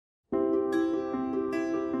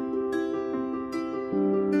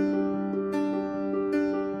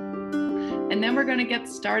and then we're going to get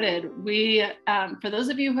started. For those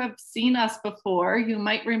of you who have seen us before, you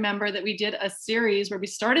might remember that we did a series where we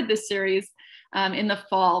started this series in the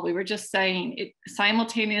fall. We were just saying it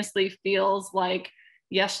simultaneously feels like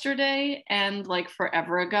yesterday and like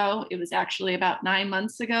forever ago. It was actually about 9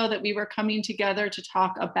 months ago that we were coming together to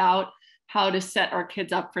talk about how to set our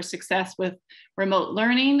kids up for success with remote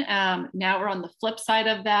learning. Now we're on the flip side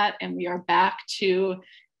of that, and we are back to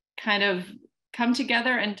kind of come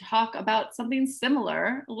together and talk about something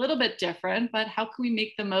similar, a little bit different, but how can we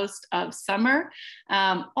make the most of summer?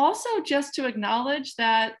 Also, just to acknowledge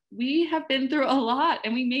that we have been through a lot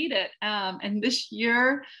and we made it. And this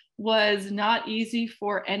year was not easy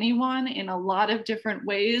for anyone in a lot of different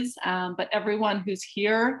ways, but everyone who's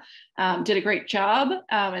here did a great job.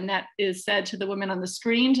 And that is said to the women on the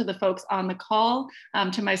screen, to the folks on the call,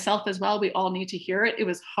 to myself as well. We all need to hear it. It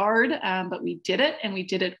was hard, but we did it and we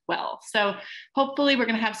did it well. So hopefully we're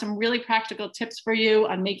going to have some really practical tips for you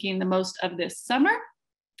on making the most of this summer.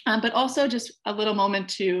 But also just a little moment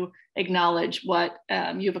to acknowledge what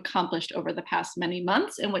you've accomplished over the past many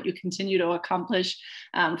months and what you continue to accomplish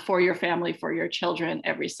for your family, for your children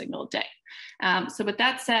every single day. So with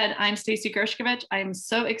that said, I'm Stacy Gershkovich. I'm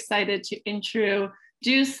so excited to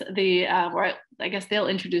introduce or I guess they'll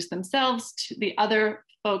introduce themselves to the other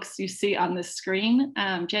folks you see on the screen.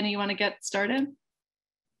 Jenny, you want to get started?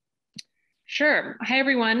 Sure. Hi,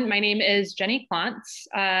 everyone. My name is Jenny Klontz.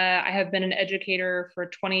 I have been an educator for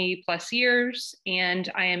 20 plus years,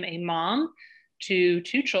 and I am a mom to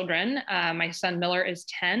 2 children. My son Miller is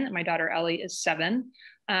 10. My daughter Ellie is 7.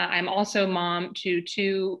 I'm also mom to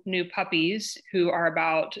 2 new puppies who are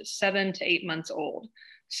about 7 to 8 months old.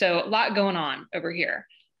 So a lot going on over here.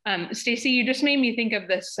 Stacy, you just made me think of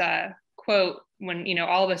this quote when,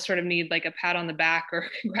 all of us sort of need like a pat on the back or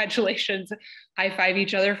congratulations, high five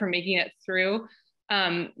each other for making it through.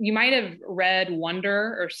 You might have read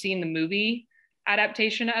Wonder or seen the movie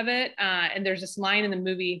adaptation of it. And there's this line in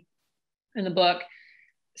the book,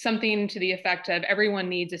 something to the effect of everyone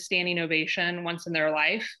needs a standing ovation once in their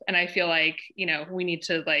life. And I feel like, we need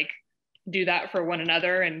to like do that for one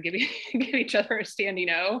another and give each other a standing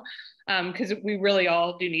O, because we really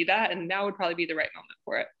all do need that. And now would probably be the right moment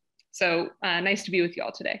for it. So nice to be with you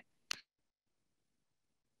all today.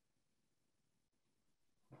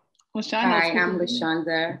 Hi, I'm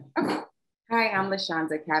LaShonda. Hi, I'm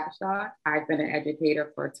LaShonda Capshaw. I've been an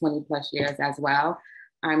educator for 20 plus years as well.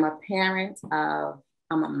 I'm a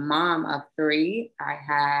mom of 3. I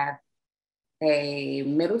have a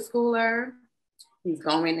middle schooler. He's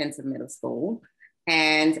going into middle school.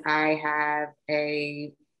 And I have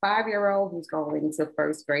a 5-year-old who's going to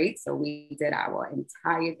first grade. So we did our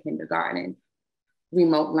entire kindergarten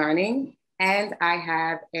remote learning. And I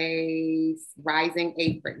have a rising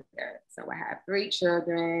 8th grader. So I have 3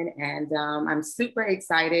 children, and I'm super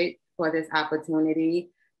excited for this opportunity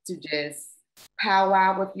to just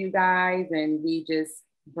powwow with you guys, and we just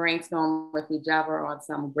brainstorm with each other on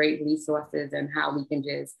some great resources and how we can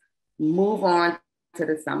just move on to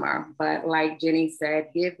the summer. But like Jenny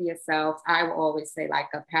said, give yourself, I will always say, like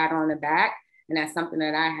a pat on the back. And that's something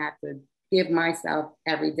that I have to give myself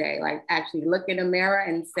every day. Like actually look in the mirror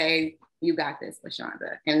and say, you got this,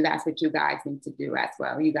 LaShonda. And that's what you guys need to do as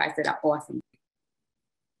well. You guys did an awesome.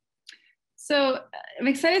 So I'm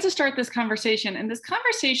excited to start this conversation. And this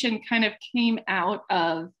conversation kind of came out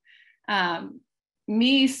of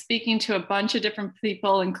me speaking to a bunch of different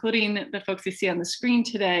people, including the folks you see on the screen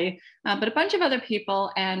today, but a bunch of other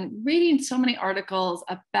people, and reading so many articles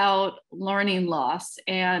about learning loss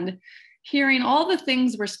and hearing all the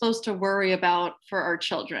things we're supposed to worry about for our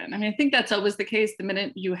children. I mean, I think that's always the case. The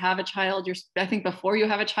minute you have a child, I think before you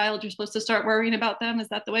have a child, you're supposed to start worrying about them. Is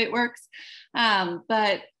that the way it works?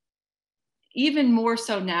 But even more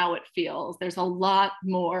so now, it feels there's a lot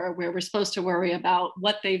more where we're supposed to worry about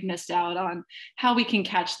what they've missed out on, how we can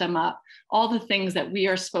catch them up, all the things that we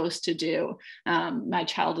are supposed to do. My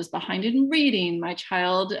child is behind in reading. My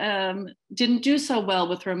child didn't do so well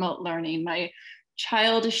with remote learning. My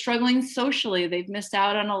child is struggling socially. They've missed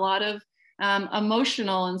out on a lot of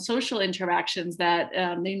emotional and social interactions that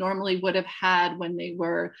they normally would have had when they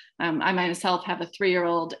were, I myself have a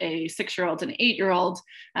 3-year-old, a 6-year-old, an 8-year-old.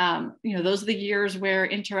 Those are the years where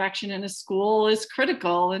interaction in a school is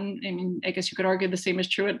critical. And I mean, I guess you could argue the same is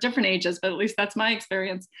true at different ages, but at least that's my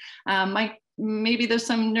experience. Maybe there's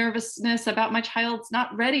some nervousness about my child's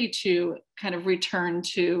not ready to kind of return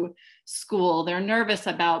to school. They're nervous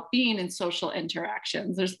about being in social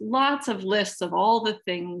interactions. There's lots of lists of all the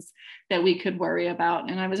things that we could worry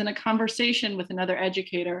about. And I was in a conversation with another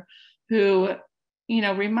educator who,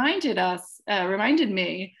 reminded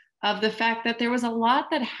me of the fact that there was a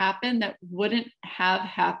lot that happened that wouldn't have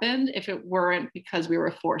happened if it weren't because we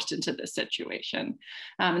were forced into this situation.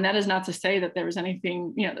 And that is not to say that there was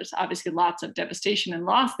anything, there's obviously lots of devastation and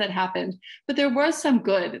loss that happened, but there was some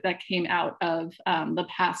good that came out of the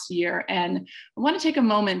past year. And I want to take a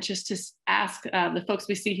moment just to ask the folks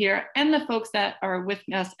we see here and the folks that are with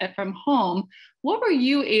us from home, what were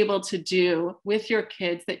you able to do with your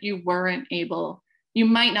kids that you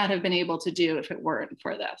might not have been able to do if it weren't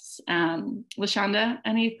for this? LaShonda,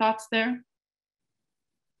 any thoughts there?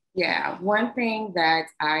 Yeah, one thing that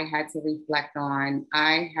I had to reflect on,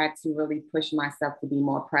 I had to really push myself to be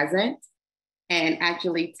more present and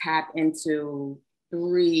actually tap into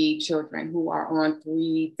 3 children who are on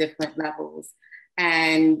 3 different levels.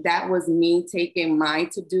 And that was me taking my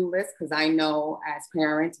to-do list, because I know as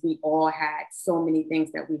parents, we all had so many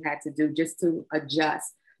things that we had to do just to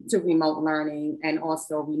adjust to remote learning, and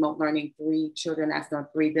also remote learning 3 children that's on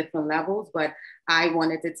 3 different levels. But I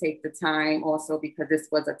wanted to take the time also because this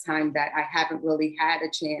was a time that I haven't really had a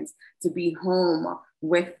chance to be home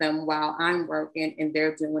with them while I'm working and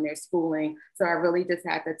they're doing their schooling. So I really just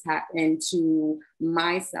had to tap into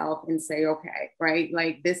myself and say, okay, right,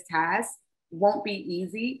 like this task won't be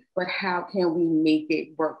easy, but how can we make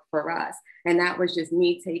it work for us? And that was just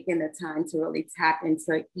me taking the time to really tap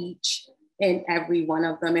into each and every one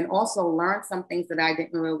of them, and also learn some things that I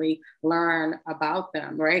didn't really learn about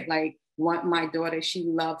them, right? Like my daughter, she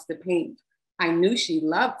loves to paint. I knew she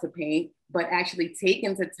loved to paint, but actually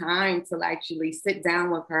taking the time to actually sit down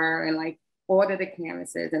with her and like order the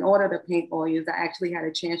canvases and order the paint oils, I actually had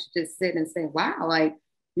a chance to just sit and say, wow, like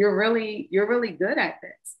you're really good at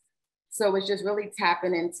this. So it's just really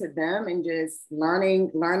tapping into them and just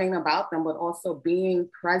learning about them, but also being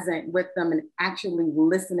present with them and actually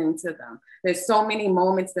listening to them. There's so many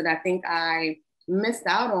moments that I think I missed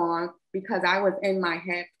out on because I was in my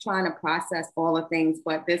head trying to process all the things,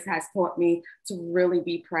 but this has taught me to really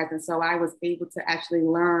be present. So I was able to actually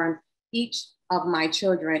learn each of my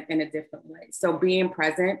children in a different way. So being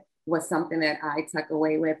present was something that I took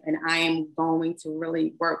away with, and I am going to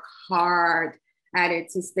really work hard at it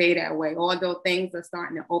to stay that way. Although things are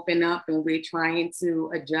starting to open up and we're trying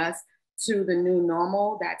to adjust to the new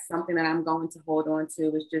normal, that's something that I'm going to hold on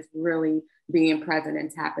to, is just really being present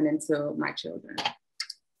and tapping into my children.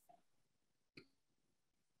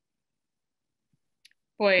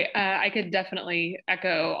 Boy, I could definitely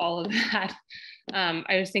echo all of that.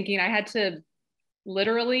 I was thinking I had to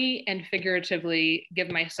literally and figuratively give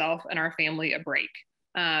myself and our family a break.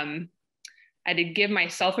 I had to give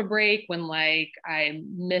myself a break when like I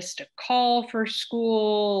missed a call for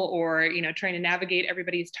school, or, trying to navigate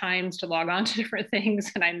everybody's times to log on to different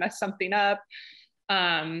things and I messed something up,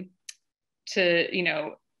 to,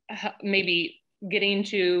 maybe getting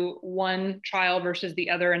to one child versus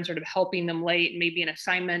the other and sort of helping them late. Maybe an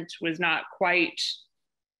assignment was not quite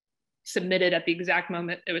submitted at the exact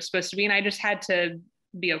moment it was supposed to be. And I just had to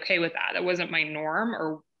be okay with that. It wasn't my norm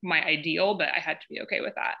or my ideal, but I had to be okay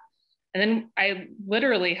with that. And then I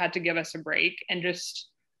literally had to give us a break and just,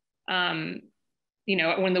 when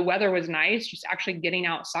the weather was nice, just actually getting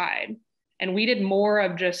outside. And we did more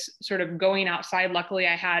of just sort of going outside. Luckily,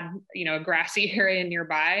 I had, a grassy area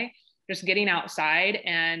nearby, just getting outside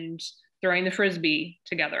and throwing the Frisbee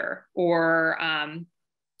together, or,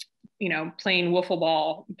 playing wiffle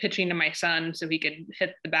ball, pitching to my son so he could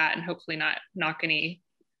hit the bat and hopefully not knock any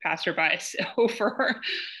passerbys over.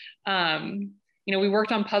 We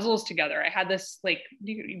worked on puzzles together. I had this, like,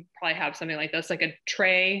 you probably have something like this, like a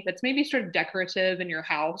tray that's maybe sort of decorative in your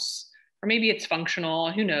house, or maybe it's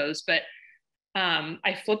functional, who knows? But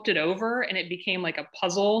I flipped it over and it became like a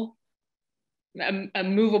puzzle, a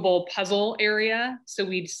movable puzzle area. So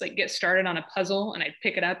we'd just like get started on a puzzle and I'd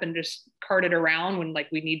pick it up and just cart it around when like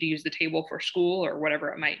we need to use the table for school or whatever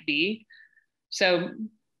it might be. So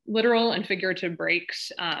literal and figurative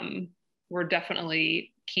breaks were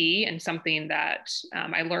definitely key, and something that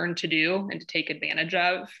I learned to do and to take advantage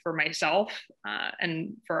of for myself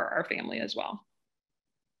and for our family as well.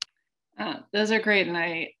 Those are great. And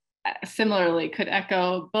I similarly could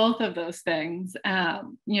echo both of those things.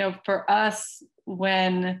 For us,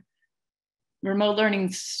 when remote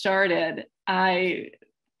learning started, I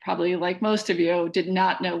probably, like most of you, did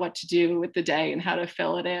not know what to do with the day and how to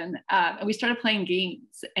fill it in. And we started playing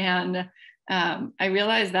games, and I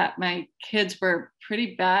realized that my kids were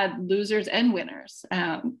pretty bad losers and winners.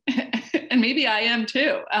 And maybe I am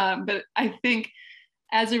too. But I think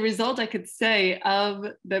as a result, I could say, of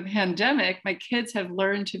the pandemic, my kids have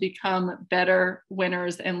learned to become better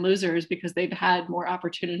winners and losers because they've had more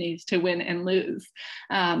opportunities to win and lose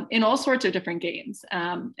in all sorts of different games.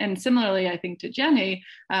 And similarly, I think to Jenny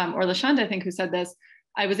or LaShonda, I think, who said this,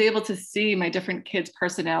 I was able to see my different kids'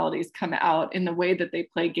 personalities come out in the way that they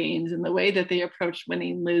play games and the way that they approach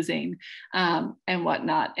winning, losing, and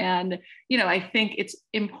whatnot. And, you know, I think it's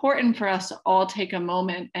important for us to all take a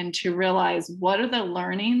moment and to realize what are the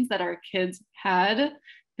learnings that our kids had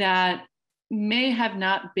that may have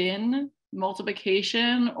not been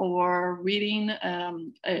multiplication or reading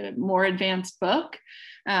a more advanced book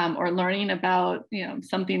or learning about, you know,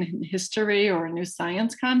 something in history or a new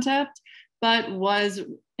science concept, but was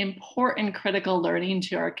important critical learning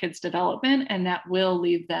to our kids' development, and that will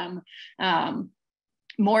leave them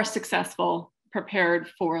more successful, prepared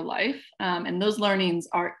for life. And those learnings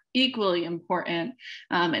are equally important,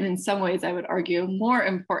 and in some ways, I would argue, more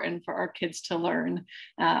important for our kids to learn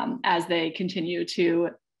as they continue to,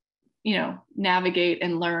 you know, navigate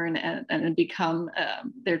and learn and become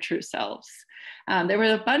their true selves. There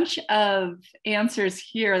were a bunch of answers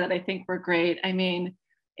here that I think were great. I mean,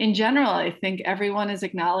 in general, I think everyone is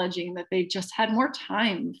acknowledging that they just had more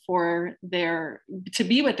time to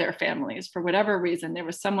be with their families for whatever reason. There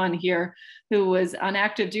was someone here who was on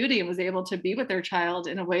active duty and was able to be with their child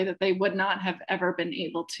in a way that they would not have ever been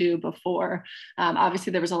able to before.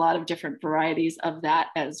 Obviously, there was a lot of different varieties of that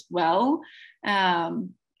as well.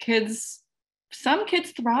 Some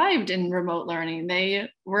kids thrived in remote learning. They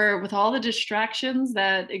were, with all the distractions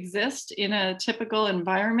that exist in a typical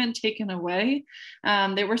environment taken away,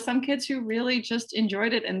 there were some kids who really just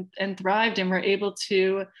enjoyed it and thrived and were able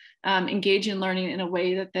to engage in learning in a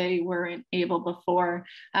way that they weren't able before.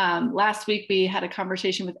 Last week, we had a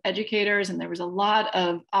conversation with educators, and there was a lot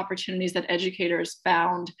of opportunities that educators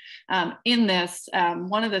found in this.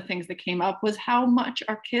 One of the things that came up was how much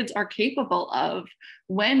our kids are capable of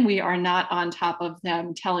when we are not on top of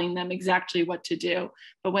them, telling them exactly what to do.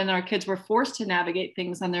 But when our kids were forced to navigate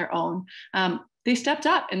things on their own, they stepped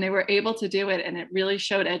up and they were able to do it. And it really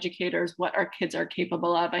showed educators what our kids are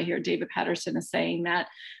capable of. I hear David Patterson is saying that,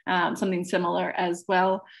 something similar as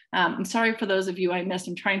well. I'm sorry for those of you I missed.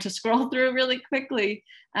 I'm trying to scroll through really quickly,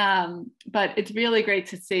 but it's really great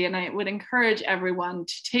to see. And I would encourage everyone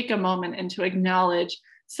to take a moment and to acknowledge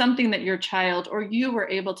something that your child or you were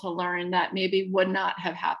able to learn that maybe would not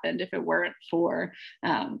have happened if it weren't for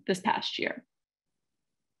this past year.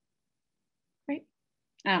 Great.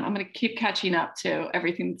 I'm going to keep catching up to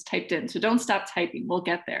everything that's typed in, so don't stop typing. We'll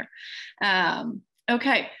get there.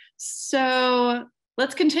 Okay, so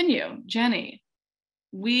let's continue. Jenny,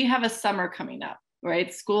 we have a summer coming up,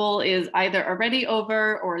 right? School is either already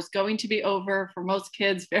over or is going to be over for most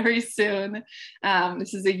kids very soon.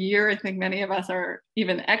 This is a year I think many of us are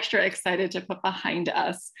even extra excited to put behind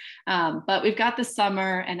us. But we've got the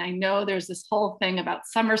summer, and I know there's this whole thing about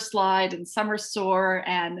summer slide and summer soar,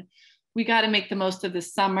 and we got to make the most of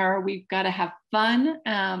this summer. We've got to have fun.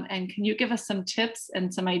 And can you give us some tips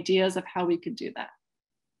and some ideas of how we could do that?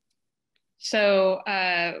 So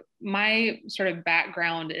my sort of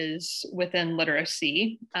background is within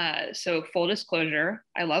literacy. So full disclosure,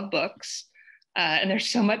 I love books, and there's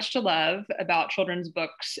so much to love about children's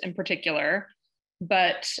books in particular.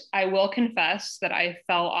 But I will confess that I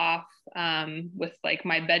fell off with like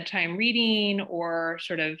my bedtime reading, or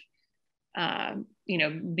sort of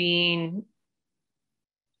being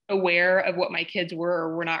aware of what my kids were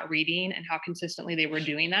or were not reading and how consistently they were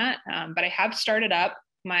doing that. But I have started up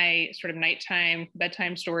my sort of nighttime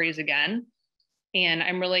bedtime stories again. And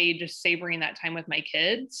I'm really just savoring that time with my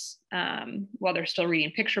kids while they're still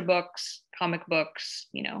reading picture books, comic books,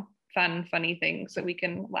 funny things that we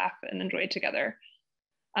can laugh and enjoy together.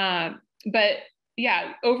 But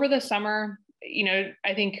yeah, over the summer,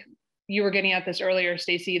 I think you were getting at this earlier,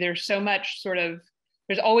 Stacey, there's so much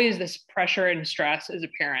there's always this pressure and stress as a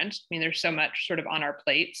parent. I mean, there's so much sort of on our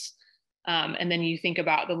plates. And then you think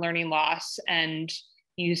about the learning loss, and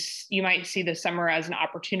you might see the summer as an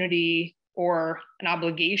opportunity or an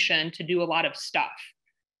obligation to do a lot of stuff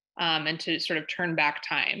and to sort of turn back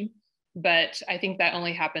time. But I think that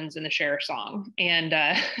only happens in the Cher song. And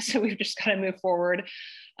so we've just got to move forward.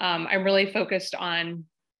 I'm really focused on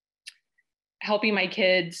helping my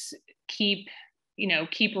kids keep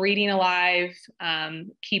reading alive,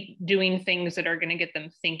 keep doing things that are going to get them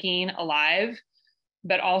thinking alive,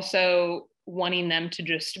 but also wanting them to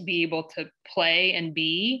just be able to play and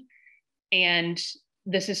be. And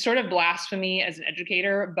this is sort of blasphemy as an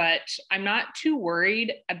educator, but I'm not too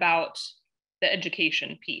worried about the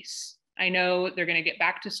education piece. I know they're going to get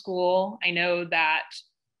back to school. I know that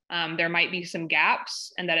There might be some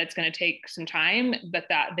gaps and that it's going to take some time, but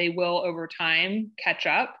that they will over time catch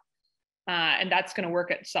up. And that's going to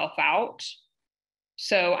work itself out.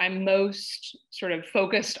 So I'm most sort of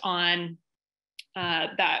focused on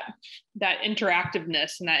that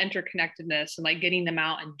interactiveness and that interconnectedness and like getting them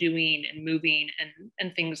out and doing and moving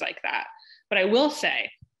and things like that. But I will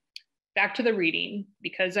say, back to the reading,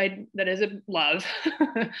 because that is a love.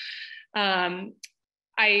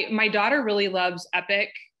 My daughter really loves Epic,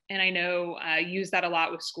 and I know I use that a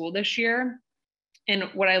lot with school this year. And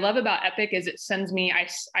what I love about Epic is it sends me,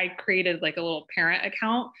 I created like a little parent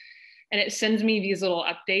account, and it sends me these little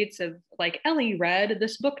updates of like, Ellie read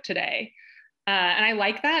this book today. And I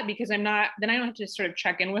like that because then I don't have to sort of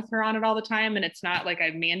check in with her on it all the time. And it's not like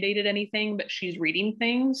I've mandated anything, but she's reading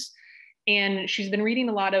things. And she's been reading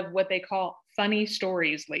a lot of what they call funny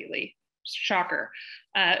stories lately. Shocker.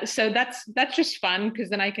 So that's just fun because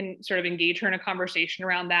then I can sort of engage her in a conversation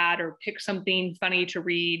around that or pick something funny to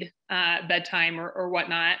read bedtime or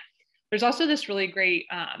whatnot. There's also this really great,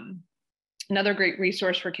 another great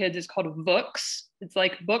resource for kids is called Vooks. It's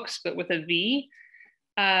like books, but with a V.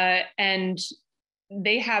 And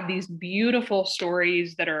they have these beautiful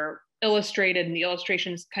stories that are illustrated and the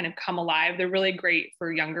illustrations kind of come alive. They're really great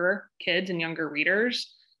for younger kids and younger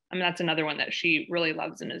readers. I mean, that's another one that she really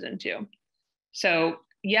loves and is into. So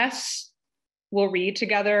yes, we'll read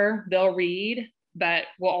together, they'll read, but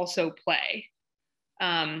we'll also play.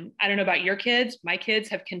 I don't know about your kids. My kids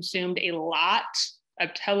have consumed a lot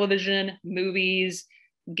of television, movies,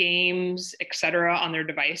 games, etc. on their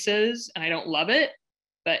devices. And I don't love it,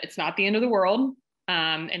 but it's not the end of the world.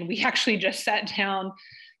 And we actually just sat down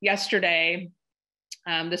yesterday.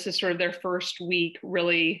 This is sort of their first week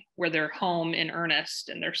really where they're home in earnest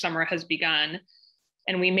and their summer has begun.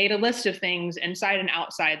 And we made a list of things inside and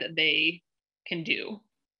outside that they can do.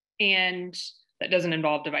 And that doesn't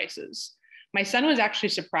involve devices. My son was actually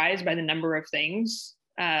surprised by the number of things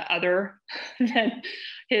other than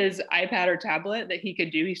his iPad or tablet that he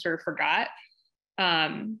could do. He sort of forgot.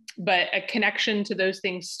 But a connection to those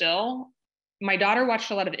things still. My daughter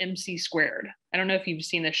watched a lot of MC Squared. I don't know if you've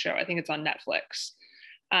seen this show. I think it's on Netflix.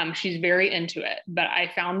 She's very into it, but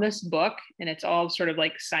I found this book and it's all sort of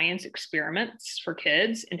like science experiments for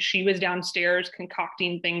kids. And she was downstairs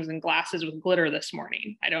concocting things in glasses with glitter this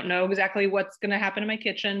morning. I don't know exactly what's going to happen in my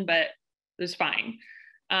kitchen, but it was fine.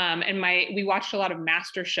 And we watched a lot of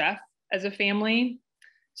MasterChef as a family.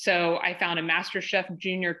 So I found a MasterChef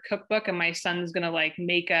Junior cookbook and my son's going to like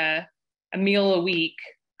make a meal a week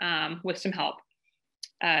with some help.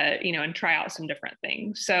 And try out some different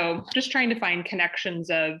things. So just trying to find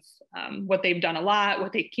connections of what they've done a lot,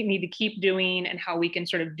 what they need to keep doing, and how we can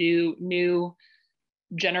sort of do new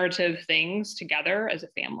generative things together as a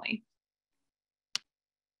family.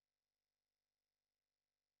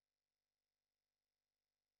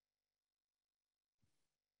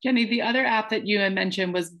 Jenny, the other app that you had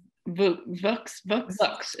mentioned was Vooks.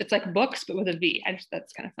 It's like books, but with a V.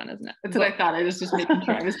 That's kind of fun, isn't it? That's what I thought. I was just making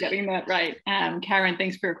sure I was getting that right. Karen,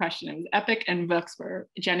 thanks for your question. It was Epic and Vooks were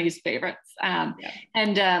Jenny's favorites.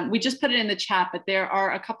 And we just put it in the chat, but there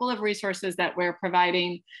are a couple of resources that we're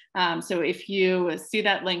providing. So if you see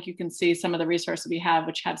that link, you can see some of the resources we have,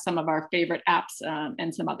 which have some of our favorite apps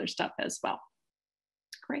and some other stuff as well.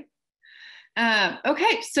 Great.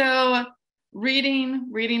 Okay, so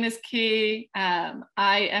reading is key. I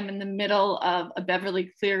am in the middle of a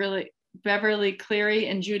Beverly Cleary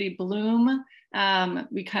and Judy Blume.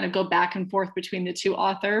 We kind of go back and forth between the two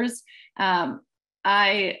authors.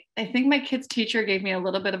 I think my kids' teacher gave me a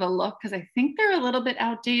little bit of a look because I think they're a little bit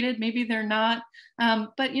outdated. Maybe they're not.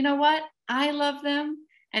 But you know what? I love them.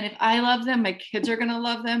 And if I love them, my kids are going to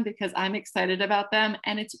love them because I'm excited about them.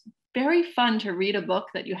 And it's very fun to read a book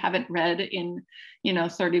that you haven't read in,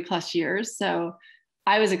 30 plus years. So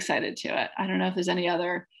I was excited to it. I don't know if there's any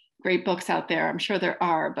other great books out there. I'm sure there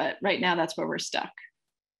are, but right now that's where we're stuck.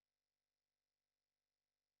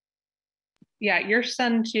 Yeah, your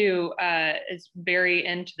son too is very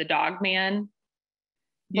into the Dog Man.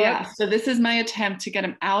 Yeah, so this is my attempt to get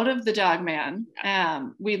him out of the Dog Man.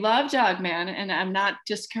 We love Dog Man, and I'm not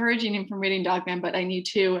discouraging him from reading Dog Man, but I need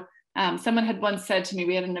to. Someone had once said to me,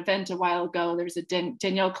 we had an event a while ago, there's a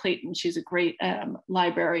Danielle Clayton, she's a great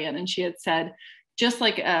librarian, and she had said, just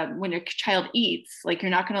like when your child eats, like you're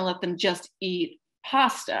not going to let them just eat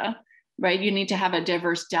pasta, right? You need to have a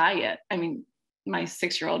diverse diet. I mean, my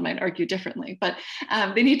 6-year-old might argue differently, but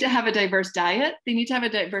they need to have a diverse diet. They need to have a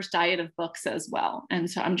diverse diet of books as well. And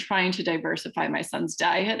so I'm trying to diversify my son's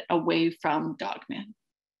diet away from Dog Man.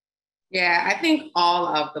 Yeah, I think all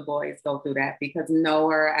of the boys go through that because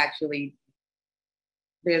Noah actually,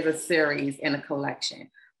 there's a series in a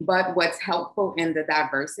collection. But what's helpful in the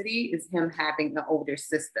diversity is him having an older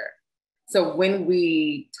sister. So when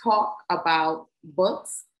we talk about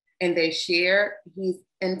books and they share, his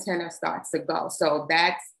antenna starts to go. So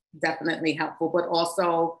that's definitely helpful. But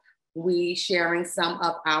also we sharing some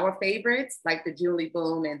of our favorites, like the Julie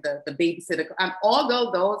Boom and the Babysitter. Although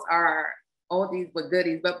those are oldies but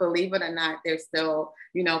goodies, but believe it or not, they're still,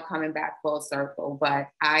 you know, coming back full circle. But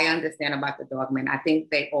I understand about the Dogman. I think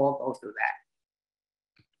they all go through that.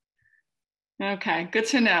 Okay, good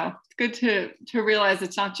to know. Good to realize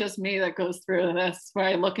it's not just me that goes through this, where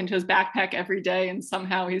I look into his backpack every day and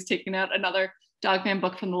somehow he's taking out another Dogman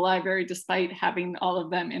book from the library, despite having all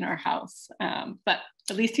of them in our house. But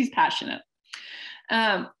at least he's passionate.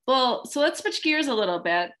 Well, so let's switch gears a little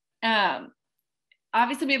bit.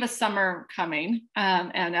 Obviously, we have a summer coming,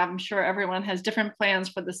 and I'm sure everyone has different plans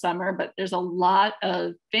for the summer, but there's a lot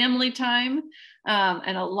of family time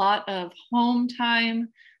and a lot of home time.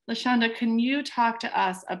 LaShonda, can you talk to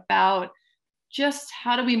us about just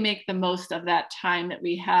how do we make the most of that time that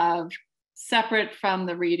we have separate from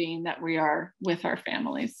the reading that we are with our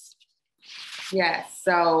families? Yes.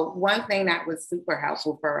 So one thing that was super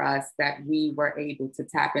helpful for us that we were able to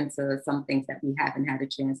tap into some things that we haven't had a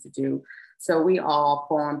chance to do. So we all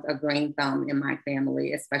formed a green thumb in my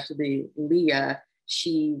family, especially Leah.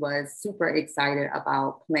 She was super excited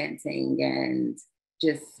about planting and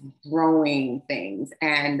just growing things.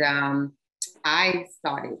 And I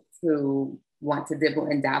started to want to dibble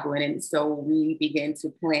and dabble in it. So we began to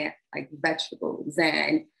plant like vegetables,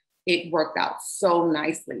 and it worked out so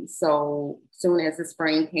nicely. So soon as the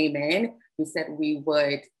spring came in, we said we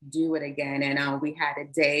would do it again. And we had a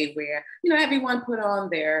day where, you know, everyone put on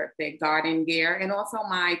their garden gear. And also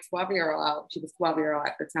my 12-year-old, she was 12-year-old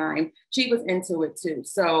at the time, she was into it too.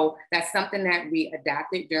 So that's something that we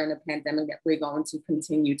adapted during the pandemic that we're going to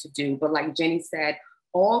continue to do. But like Jenny said,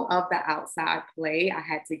 all of the outside play, I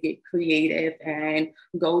had to get creative and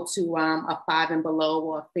go to a Five and Below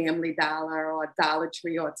or a Family Dollar or a Dollar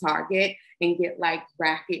Tree or Target and get like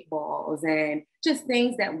racket balls and just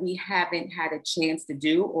things that we haven't had a chance to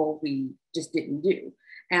do or we just didn't do.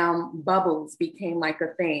 Bubbles became like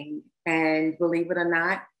a thing. And believe it or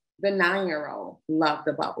not, the 9-year-old loved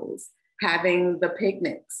the bubbles, having the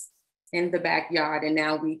picnics in the backyard. And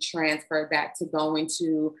now we transferred that to going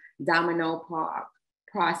to Domino Park,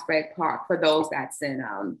 Prospect Park, for those that's in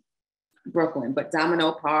Brooklyn, but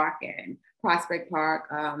Domino Park and Prospect Park.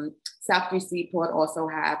 Southview Seaport also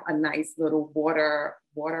have a nice little water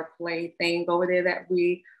play thing over there that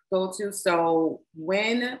we go to. So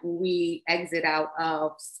when we exit out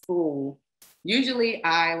of school, usually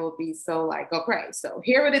I will be so like, okay, so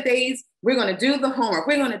here are the days we're going to do the homework.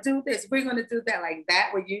 We're going to do this. We're going to do that. Like that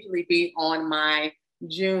would usually be on my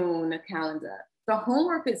June calendar. The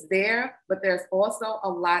homework is there, but there's also a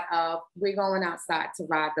lot of, we're going outside to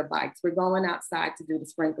ride the bikes. We're going outside to do the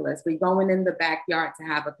sprinklers. We're going in the backyard to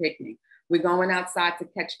have a picnic. We're going outside to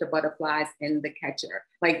catch the butterflies in the catcher.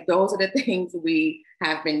 Like those are the things we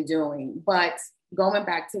have been doing. But going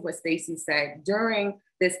back to what Stacey said, during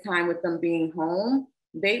this time with them being home,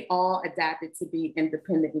 they all adapted to be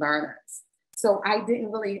independent learners. So I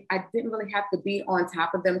didn't really have to be on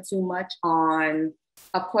top of them too much on,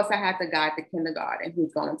 of course, I had the guy at the kindergarten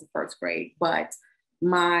who's going into first grade, but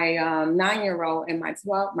my 9-year-old and my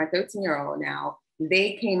 13-year-old now,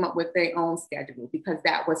 they came up with their own schedule because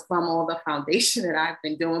that was from all the foundation that I've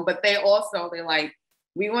been doing. But they're like,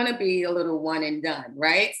 we want to be a little one and done,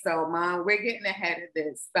 right? So Mom, we're getting ahead of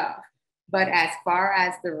this stuff. But as far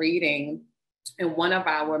as the reading, and one of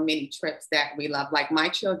our many trips that we love, like my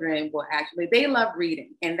children they love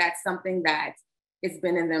reading. And that's something that it's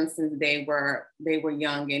been in them since they were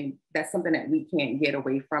young, and that's something that we can't get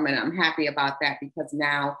away from. And I'm happy about that because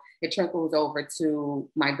now it trickles over to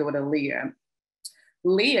my daughter, Leah.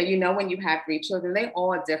 Leah, you know, when you have 3 children, they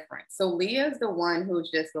all different. So Leah's the one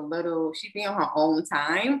who's just she be on her own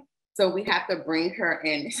time. So we have to bring her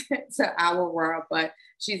in to our world, but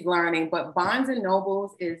she's learning. But Barnes and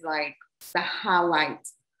Nobles is like the highlight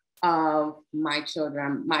of my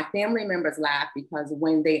children. My family members laugh because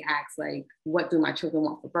when they ask like, what do my children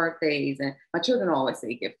want for birthdays? And my children always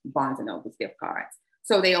say Barnes and Nobles gift cards.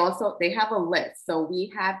 So they have a list. So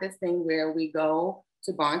we have this thing where we go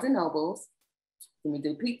to Barnes and Nobles and we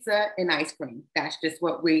do pizza and ice cream. That's just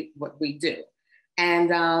what we do.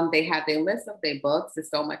 And they have their list of their books.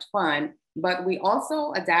 It's so much fun. But we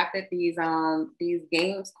also adapted these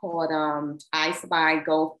games called I Spy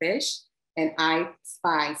Go Fish and I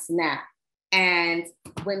Spy Snap. And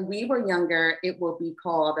when we were younger, it will be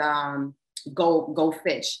called Go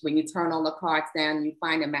Fish. When you turn all the cards down, you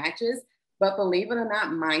find the matches. But believe it or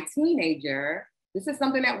not, my teenager, this is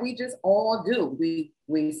something that we just all do.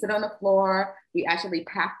 We sit on the floor, we actually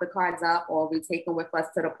pack the cards up, or we take them with us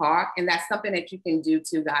to the park. And that's something that you can do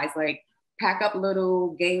too, guys. Like pack up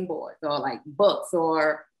little game boards or like books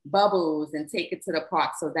or bubbles and take it to the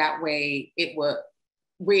park. So that way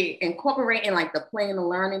we incorporate in like the playing and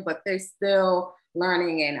learning, but they're still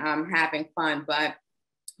learning and having fun. But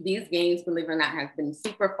these games, believe it or not, have been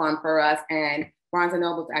super fun for us. And Barnes and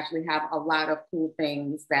Nobles actually have a lot of cool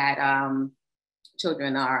things that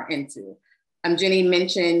children are into. Jenny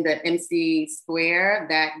mentioned the MC Square.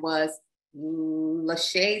 That was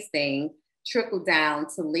Lachey's thing, trickled down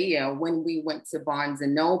to Leah when we went to Barnes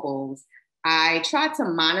and Nobles. I tried to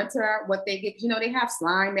monitor what they get. You know, they have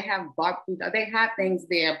slime, they have barbecue, they have things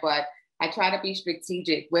there, but I try to be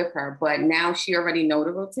strategic with her. But now she already know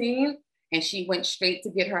the routine, and she went straight to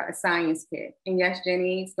get her a science kit. And yes,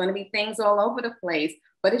 Jenny, it's going to be things all over the place,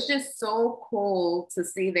 but it's just so cool to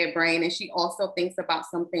see their brain. And she also thinks about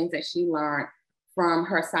some things that she learned from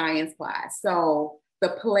her science class. So the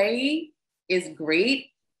play is great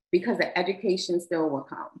because the education still will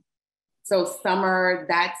come. So summer,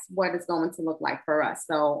 that's what it's going to look like for us.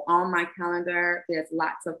 So on my calendar, there's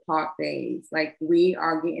lots of park days. Like we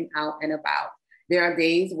are getting out and about. There are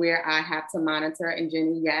days where I have to monitor, and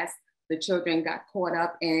Jenny, yes, the children got caught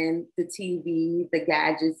up in the TV, the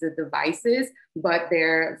gadgets, the devices, but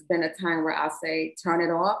there's been a time where I'll say, turn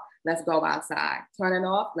it off, let's go outside. Turn it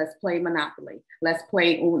off, let's play Monopoly, let's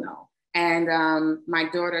play Uno. And my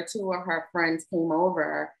daughter, two of her friends came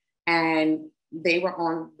over and they were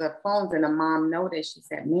on the phones, and the mom noticed. She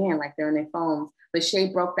said, man, like they're on their phones. But Shay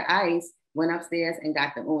broke the ice, went upstairs and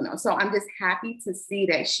got the Uno. So I'm just happy to see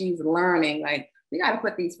that she's learning, like, we got to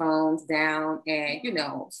put these phones down and, you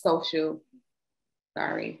know,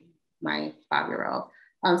 my 5-year-old,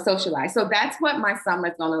 socialize. So that's what my summer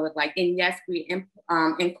is going to look like. And yes, we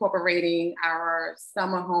incorporating our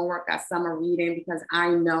summer homework, our summer reading, because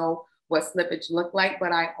I know what slippage look like,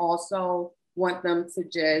 but I also want them to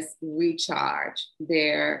just recharge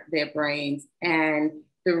their brains, and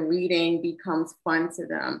the reading becomes fun to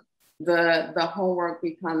them. The homework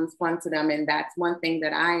becomes fun to them. And that's one thing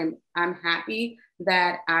that I'm happy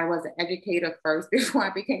that I was an educator first before I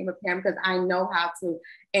became a parent, because I know how to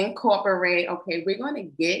incorporate, okay, we're going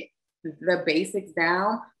to get the basics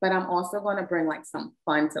down, but I'm also going to bring like some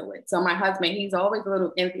fun to it. So my husband, he's always a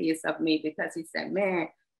little envious of me because he said, man,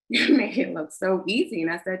 you make it look so easy.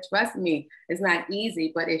 And I said, trust me, it's not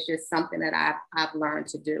easy, but it's just something that I've learned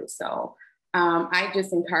to do. So I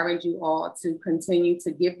just encourage you all to continue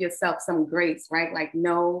to give yourself some grace, right? Like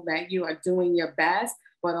know that you are doing your best,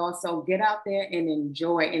 but also get out there and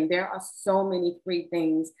enjoy. And there are so many free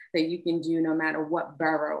things that you can do no matter what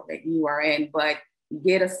borough that you are in, but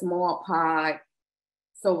get a small pod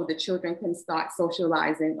so the children can start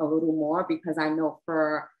socializing a little more, because I know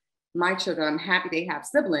for my children, I'm happy they have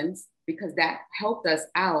siblings because that helped us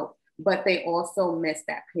out, but they also miss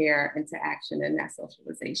that peer interaction and that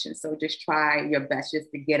socialization. So just try your best just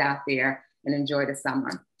to get out there and enjoy the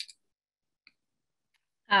summer.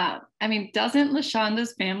 I mean, doesn't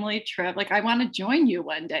LaShonda's family trip, like I want to join you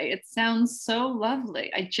one day. It sounds so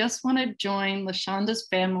lovely. I just want to join LaShonda's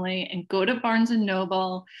family and go to Barnes and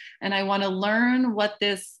Noble. And I want to learn what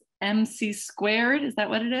this MC squared, is that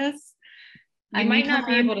what it is? You might not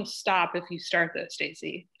be able to stop if you start this,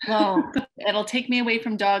 Stacey. Well, it'll take me away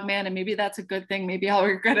from Dogman, and maybe that's a good thing. Maybe I'll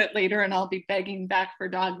regret it later and I'll be begging back for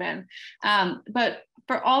Dogman. But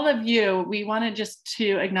for all of you, we wanted just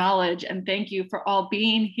to acknowledge and thank you for all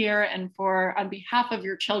being here, and for, on behalf of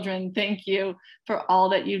your children, thank you for all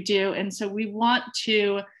that you do. And so we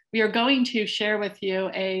are going to share with you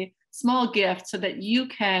a small gift so that you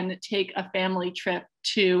can take a family trip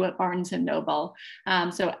to Barnes and Noble.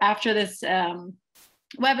 So after this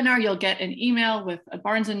webinar, you'll get an email with a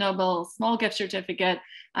Barnes and Noble small gift certificate.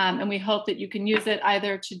 And we hope that you can use it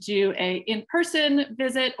either to do a in-person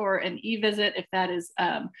visit or an e-visit if that is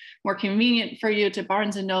more convenient for you to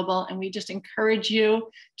Barnes and Noble. And we just encourage you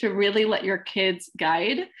to really let your kids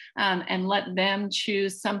guide and let them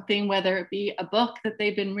choose something, whether it be a book that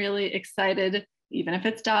they've been really excited, even if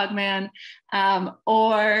it's Dogman,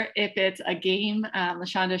 or if it's a game.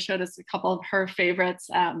 LaShonda showed us a couple of her favorites.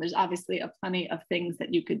 There's obviously plenty of things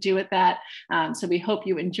that you could do with that. So we hope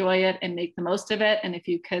you enjoy it and make the most of it. And if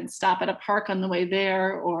you could stop at a park on the way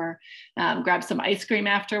there, or grab some ice cream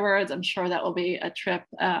afterwards, I'm sure that will be a trip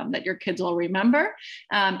that your kids will remember.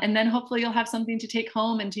 And then hopefully you'll have something to take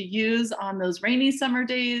home and to use on those rainy summer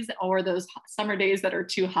days, or those summer days that are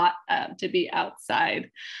too hot to be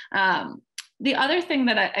outside. The other thing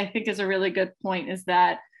that I think is a really good point is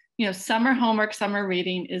that summer homework, summer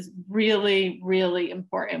reading is really, really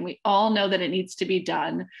important. We all know that it needs to be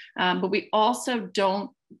done, but we also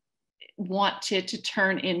don't want it to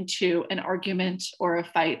turn into an argument or a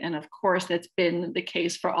fight. And of course, that's been the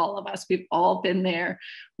case for all of us. We've all been there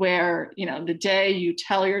where, the day you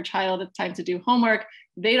tell your child it's time to do homework,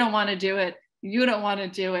 they don't want to do it. You don't want to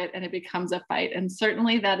do it, and it becomes a fight. And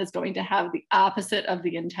certainly that is going to have the opposite of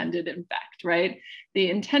the intended effect, right?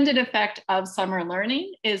 The intended effect of summer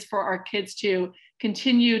learning is for our kids to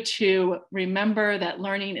continue to remember that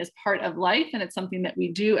learning is part of life, and it's something that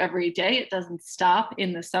we do every day. It doesn't stop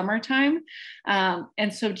in the summertime.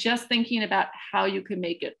 And so just thinking about how you can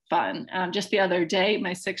make it fun. Just the other day,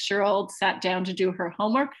 my 6-year-old sat down to do her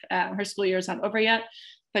homework. Her school year is not over yet,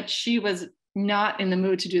 but she was not in the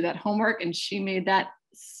mood to do that homework. And she made that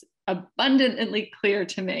abundantly clear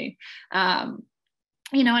to me. And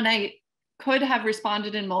I could have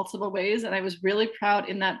responded in multiple ways. And I was really proud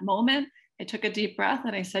in that moment. I took a deep breath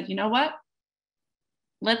and I said, you know what?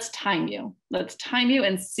 Let's time you. Let's time you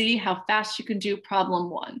and see how fast you can do problem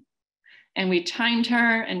 1. And we timed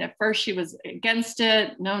her. And at first she was against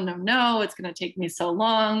it. No, it's going to take me so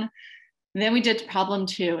long. And then we did problem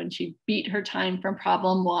 2, and she beat her time from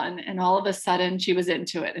problem 1. And all of a sudden she was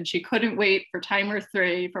into it, and she couldn't wait for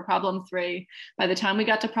problem 3. By the time we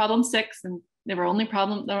got to problem 6, and there were only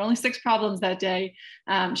 6 problems that day,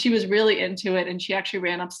 she was really into it. And she actually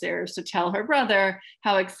ran upstairs to tell her brother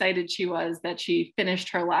how excited she was that she finished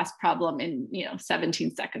her last problem in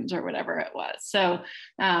 17 seconds or whatever it was. So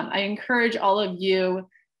I encourage all of you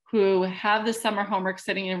who have the summer homework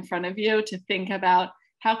sitting in front of you to think about,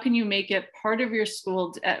 how can you make it part of your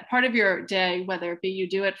part of your day, whether it be you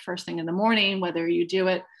do it first thing in the morning, whether you do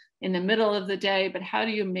it in the middle of the day, but how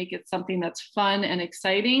do you make it something that's fun and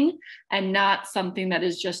exciting and not something that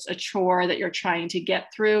is just a chore that you're trying to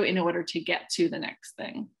get through in order to get to the next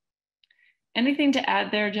thing? Anything to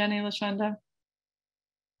add there, Jenny, LaShonda?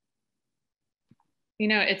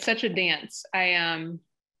 It's such a dance.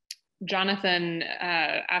 Jonathan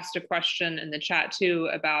asked a question in the chat too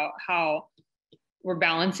about how we're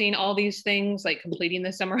balancing all these things, like completing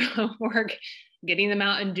the summer homework, getting them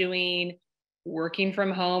out and doing, working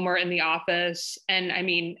from home or in the office. And I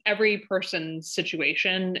mean, every person's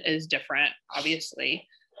situation is different, obviously.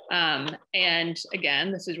 And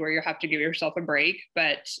again, this is where you have to give yourself a break.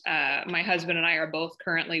 But my husband and I are both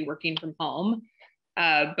currently working from home,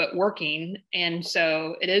 but working. And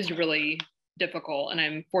so it is really difficult. And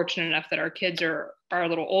I'm fortunate enough that our kids are a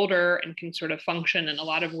little older and can sort of function in a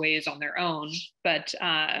lot of ways on their own. But,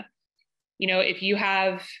 if you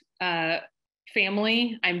have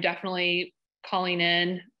family, I'm definitely calling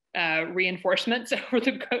in reinforcements over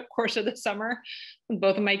the course of the summer with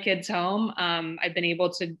both of my kids home. I've been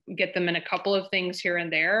able to get them in a couple of things here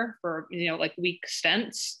and there for, like week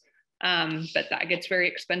stints. But that gets very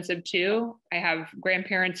expensive too. I have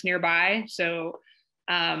grandparents nearby. So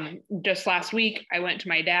just last week, I went to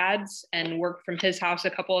my dad's and worked from his house a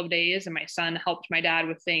couple of days, and my son helped my dad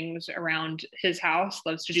with things around his house,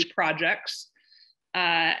 loves to do projects.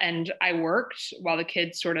 And I worked while the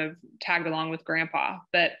kids sort of tagged along with grandpa.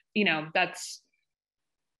 But,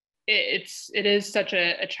 it is such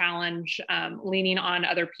a challenge, leaning on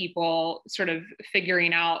other people, sort of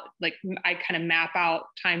figuring out, like I kind of map out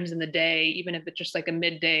times in the day, even if it's just like a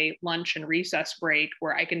midday lunch and recess break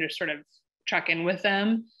where I can just sort of check in with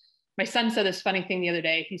them. My son said this funny thing the other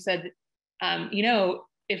day. He said,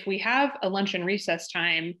 if we have a lunch and recess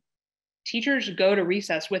time, teachers go to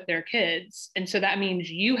recess with their kids. And so that means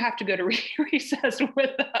you have to go to recess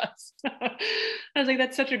with us. I was like,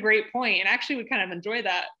 that's such a great point. And actually we kind of enjoy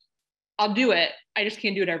that. I'll do it. I just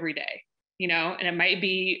can't do it every day, and it might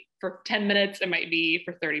be for 10 minutes. It might be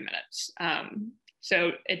for 30 minutes.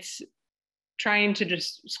 So it's trying to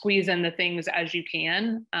just squeeze in the things as you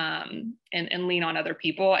can, and lean on other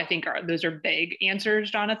people. I think those are big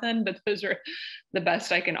answers, Jonathan, but those are the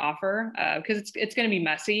best I can offer, because it's going to be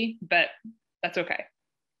messy, but that's okay.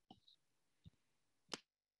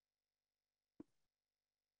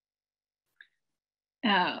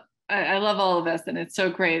 I love all of this, and it's so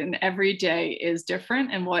great. And every day is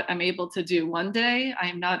different. And what I'm able to do one day,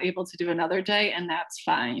 I'm not able to do another day, and that's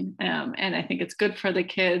fine. And I think it's good for the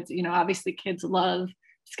kids. Obviously kids love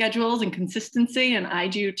schedules and consistency, and I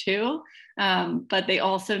do too. But they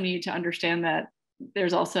also need to understand that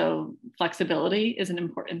there's also flexibility is an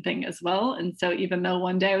important thing as well. And so even though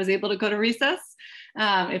one day I was able to go to recess,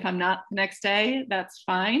 if I'm not the next day, that's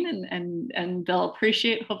fine. And they'll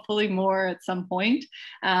appreciate hopefully more at some point,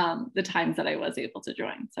 the times that I was able to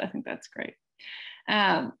join. So I think that's great.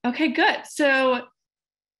 Okay, good. So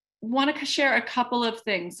want to share a couple of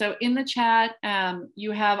things. So in the chat,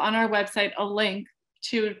 you have on our website a link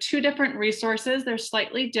to 2 different resources. They're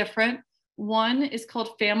slightly different. One is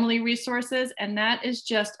called Family Resources, and that is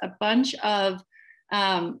just a bunch of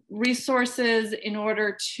resources in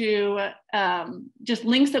order to just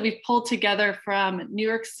links that we've pulled together from New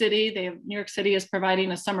York City. New York City is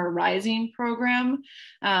providing a Summer Rising program.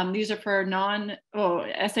 These are for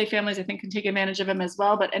SA families, I think, can take advantage of them as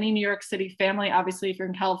well, but any New York City family, obviously if you're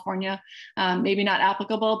in California, maybe not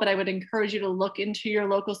applicable, but I would encourage you to look into your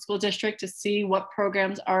local school district to see what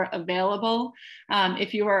programs are available.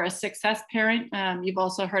 If you are a Success parent, you've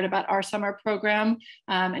also heard about our summer program,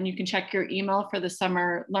 and you can check your email for the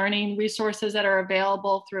summer learning resources that are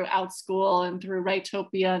available through OutSchool and through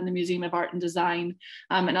Rightopia and the Museum of Art and Design,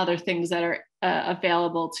 and other things that are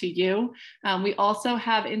available to you. We also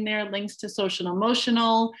have in there links to social and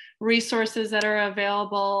emotional resources that are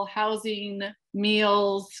available, housing,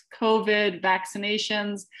 meals, COVID,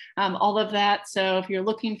 vaccinations, all of that. So if you're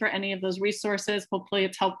looking for any of those resources, hopefully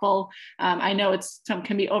it's helpful. I know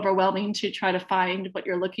can be overwhelming to try to find what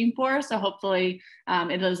you're looking for. So hopefully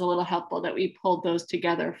it is a little helpful that we pulled those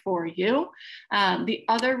together for you. The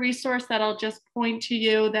other resource that I'll just point to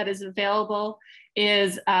you that is available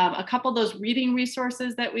is a couple of those reading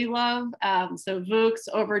resources that we love. So Vooks,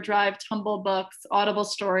 Overdrive, Tumble Books, Audible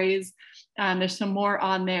Stories. There's some more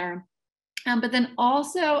on there. But then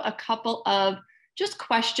also a couple of just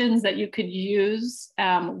questions that you could use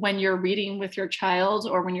when you're reading with your child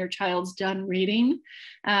or when your child's done reading.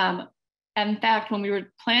 In fact, when we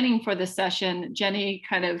were planning for this session, Jenny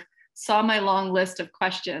kind of saw my long list of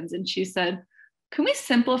questions and she said, can we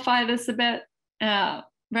simplify this a bit?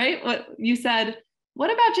 Right? What you said, what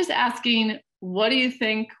about just asking, what do you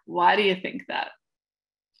think? Why do you think that?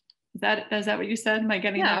 Is that what you said? Am I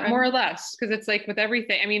getting that right? More or less, because it's like with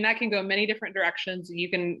everything, I mean, that can go many different directions. You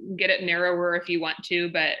can get it narrower if you want to,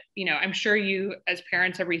 but I'm sure you as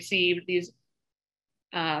parents have received these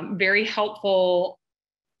very helpful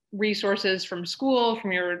resources from school,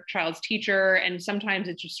 from your child's teacher. And sometimes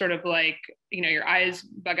it's just sort of like, your eyes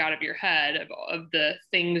bug out of your head of the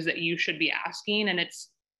things that you should be asking. And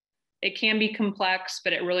it can be complex,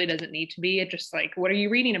 but it really doesn't need to be. It's just like, what are you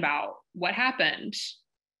reading about? What happened?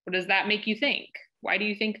 What does that make you think? Why do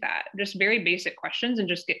you think that? Just very basic questions and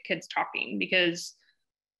just get kids talking, because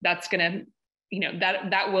that's going to,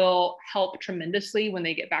 that will help tremendously when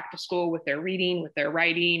they get back to school with their reading, with their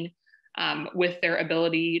writing, with their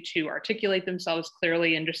ability to articulate themselves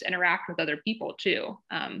clearly and just interact with other people too.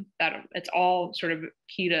 That it's all sort of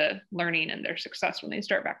key to learning and their success when they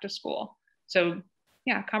start back to school. So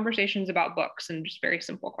yeah, conversations about books and just very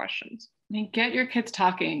simple questions. I mean, get your kids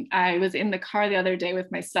talking. I was in the car the other day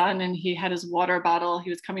with my son and he had his water bottle. He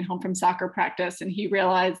was coming home from soccer practice and he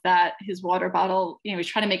realized that his water bottle, he was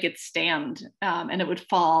trying to make it stand and it would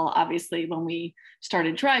fall. Obviously, when we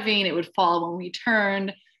started driving, it would fall when we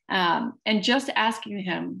turned. And just asking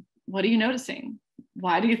him, what are you noticing?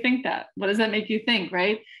 Why do you think that? What does that make you think,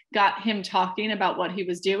 right? Got him talking about what he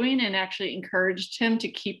was doing and actually encouraged him to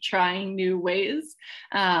keep trying new ways.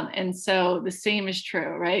 And so the same is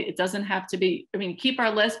true, right? It doesn't have to be, keep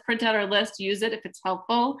our list, print out our list, use it if it's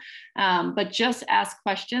helpful, but just ask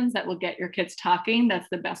questions that will get your kids talking. That's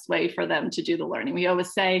the best way for them to do the learning. We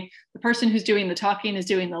always say the person who's doing the talking is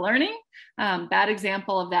doing the learning. Bad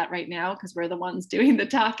example of that right now because we're the ones doing the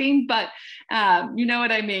talking, but you know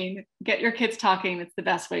what I mean? Get your kids talking. It's the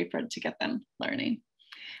best way to get them learning.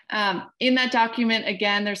 In that document,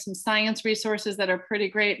 again, there's some science resources that are pretty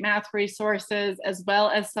great, math resources, as well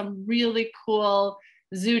as some really cool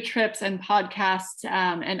zoo trips and podcasts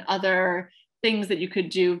and other things that you could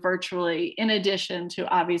do virtually, in addition to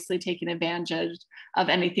obviously taking advantage of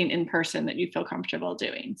anything in person that you feel comfortable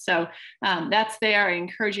doing. So that's there. I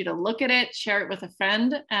encourage you to look at it, share it with a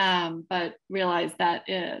friend, but realize that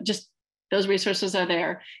just those resources are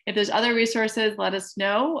there. If there's other resources, let us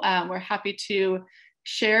know. We're happy to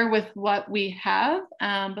share with what we have,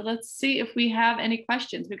 but let's see if we have any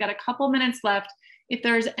questions. We've got a couple minutes left. If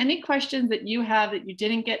there's any questions that you have that you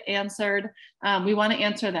didn't get answered, we want to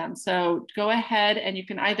answer them. So go ahead and you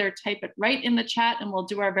can either type it right in the chat and we'll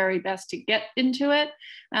do our very best to get into it.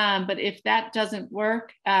 But if that doesn't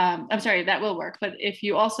work, that will work. But if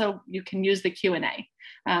you can use the Q&A.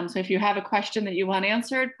 So if you have a question that you want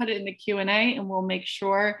answered, put it in the Q&A and we'll make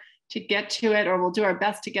sure to get to it, or we'll do our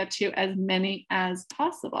best to get to as many as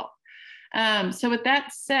possible. So with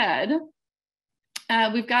that said,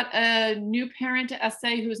 we've got a new parent to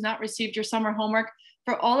essay who's not received your summer homework.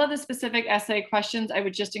 For all of the specific essay questions, I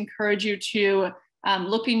would just encourage you to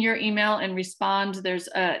look in your email and respond. There's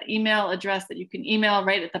an email address that you can email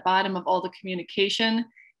right at the bottom of all the communication.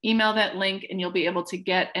 email that link and you'll be able to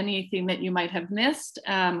get anything that you might have missed,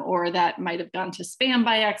 or that might have gone to spam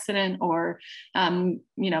by accident, or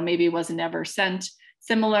maybe was never sent.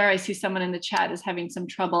 Similar, I see someone in the chat is having some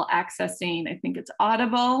trouble accessing, I think it's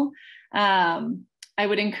Audible. I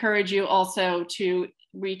would encourage you also to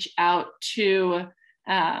reach out to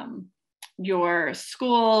your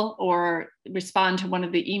school or respond to one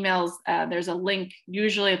of the emails. There's a link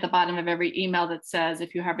usually at the bottom of every email that says,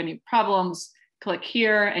 if you have any problems, click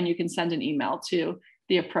here, and you can send an email to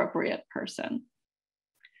the appropriate person.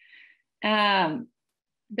 I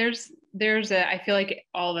feel like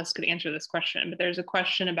all of us could answer this question, but there's a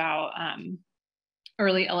question about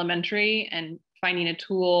early elementary and finding a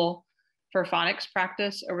tool for phonics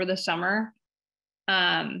practice over the summer.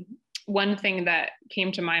 One thing that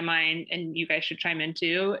came to my mind, and you guys should chime in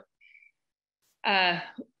too,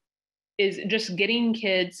 is just getting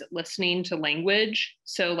kids listening to language.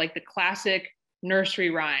 So like the classic nursery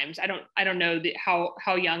rhymes. I don't know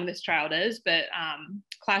how young this child is, but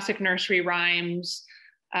classic nursery rhymes,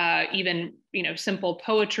 even simple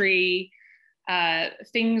poetry,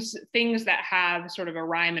 things that have sort of a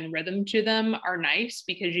rhyme and rhythm to them are nice,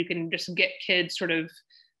 because you can just get kids sort of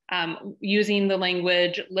using the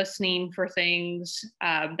language, listening for things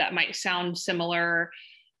that might sound similar.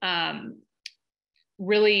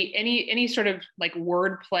 Really any sort of like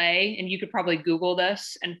word play, and you could probably Google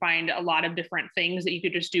this and find a lot of different things that you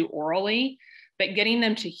could just do orally, but getting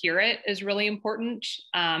them to hear it is really important,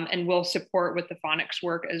 and we'll support with the phonics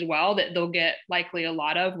work as well that they'll get likely a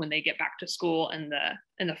lot of when they get back to school in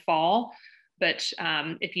the fall. But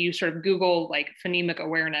if you sort of Google like phonemic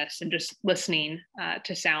awareness and just listening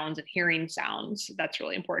to sounds and hearing sounds, that's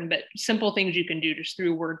really important. But simple things you can do just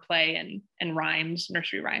through wordplay and rhymes,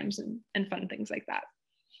 nursery rhymes, and fun things like that.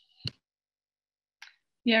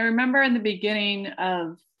 Yeah, I remember in the beginning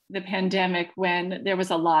of the pandemic when there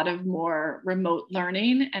was a lot of more remote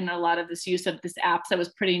learning and a lot of this use of this apps that was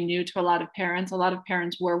pretty new to a lot of parents. A lot of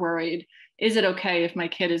parents were worried, is it okay if my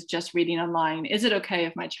kid is just reading online? Is it okay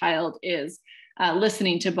if my child is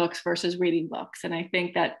listening to books versus reading books? And I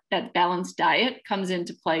think that balanced diet comes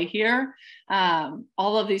into play here.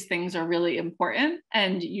 All of these things are really important,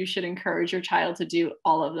 and you should encourage your child to do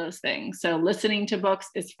all of those things. So listening to books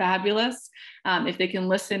is fabulous. If they can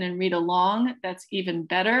listen and read along, that's even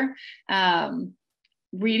better.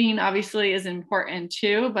 Reading obviously is important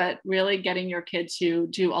too, but really getting your kid to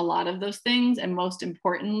do a lot of those things, and most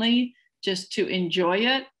importantly, just to enjoy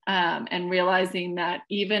it, and realizing that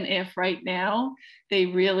even if right now they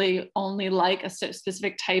really only like a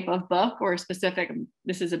specific type of book or a specific,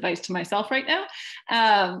 this is advice to myself right now,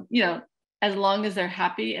 as long as they're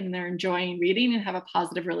happy and they're enjoying reading and have a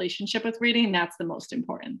positive relationship with reading, that's the most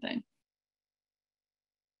important thing.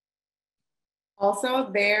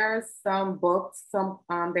 Also, there's some books,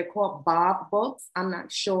 they're called Bob books. I'm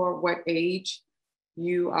not sure what age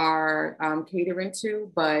you are catering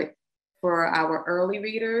to, but for our early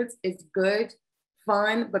readers, it's good,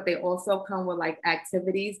 fun, but they also come with like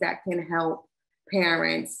activities that can help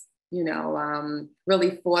parents,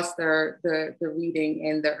 really foster the reading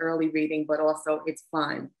and the early reading, but also it's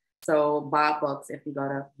fun. So Bob books, if you go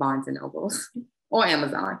to Barnes and Nobles or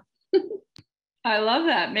Amazon. I love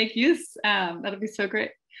that. Make use. That'll be so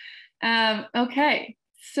great. Okay.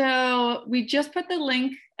 So we just put the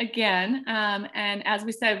link again. And as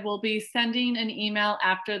we said, we'll be sending an email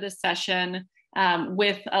after the session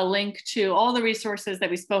with a link to all the resources that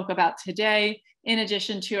we spoke about today, in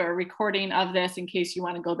addition to a recording of this in case you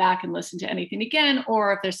want to go back and listen to anything again,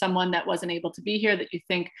 or if there's someone that wasn't able to be here that you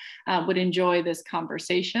think would enjoy this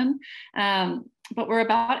conversation. But we're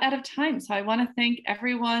about out of time. So I want to thank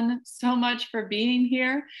everyone so much for being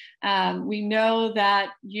here. We know that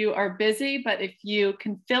you are busy, but if you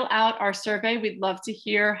can fill out our survey, we'd love to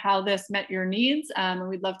hear how this met your needs. And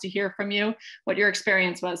we'd love to hear from you what your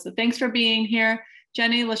experience was. So thanks for being here.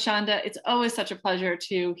 Jenny, LaShonda, it's always such a pleasure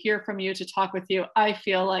to hear from you, to talk with you. I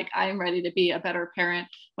feel like I'm ready to be a better parent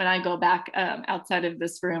when I go back outside of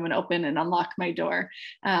this room and open and unlock my door.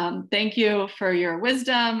 Thank you for your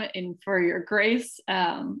wisdom and for your grace,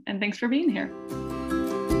 and thanks for being here.